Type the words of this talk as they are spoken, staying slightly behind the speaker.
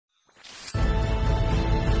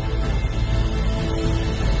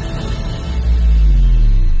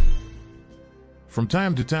From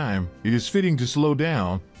time to time, it is fitting to slow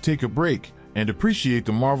down, take a break, and appreciate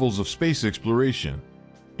the marvels of space exploration.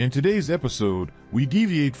 In today's episode, we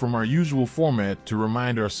deviate from our usual format to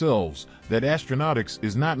remind ourselves that astronautics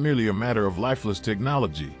is not merely a matter of lifeless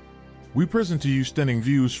technology. We present to you stunning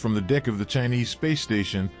views from the deck of the Chinese space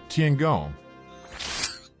station, Tiangong.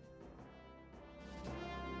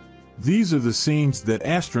 These are the scenes that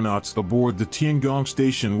astronauts aboard the Tiangong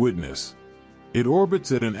station witness. It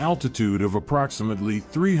orbits at an altitude of approximately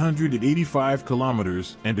 385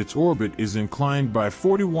 kilometers, and its orbit is inclined by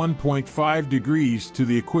 41.5 degrees to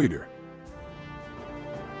the equator.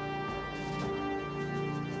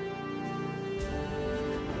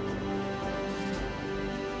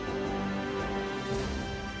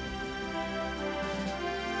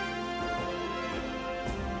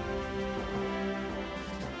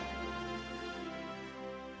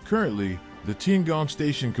 Currently, the Tiangong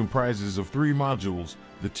station comprises of 3 modules,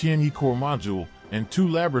 the Tianyi core module, and 2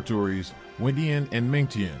 laboratories, Wendian and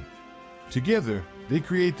Mengtian. Together, they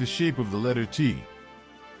create the shape of the letter T.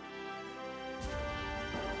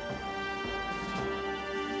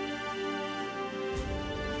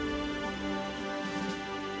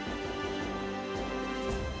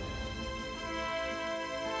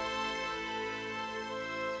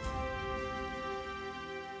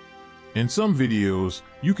 In some videos,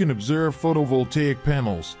 you can observe photovoltaic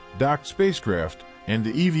panels, docked spacecraft, and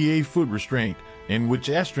the EVA foot restraint, in which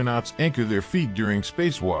astronauts anchor their feet during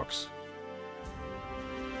spacewalks.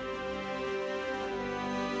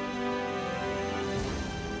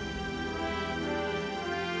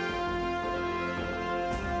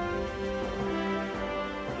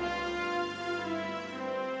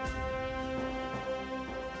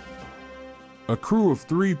 A crew of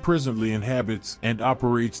 3 presently inhabits and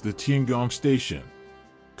operates the Tiangong station.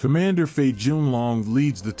 Commander Fei Junlong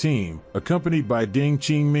leads the team, accompanied by Deng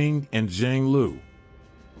Qingming and Zhang Lu.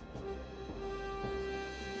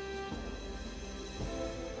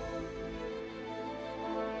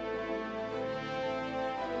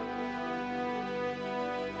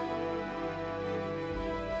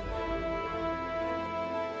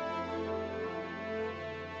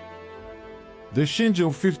 The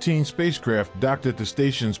Shenzhou 15 spacecraft docked at the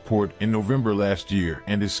station's port in November last year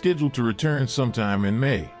and is scheduled to return sometime in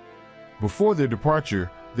May. Before their departure,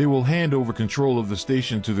 they will hand over control of the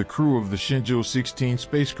station to the crew of the Shenzhou 16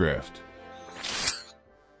 spacecraft.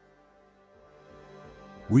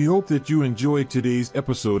 We hope that you enjoyed today's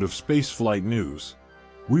episode of Spaceflight News.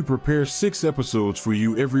 We prepare 6 episodes for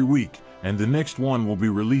you every week, and the next one will be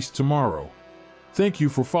released tomorrow. Thank you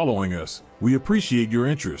for following us. We appreciate your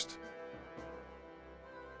interest.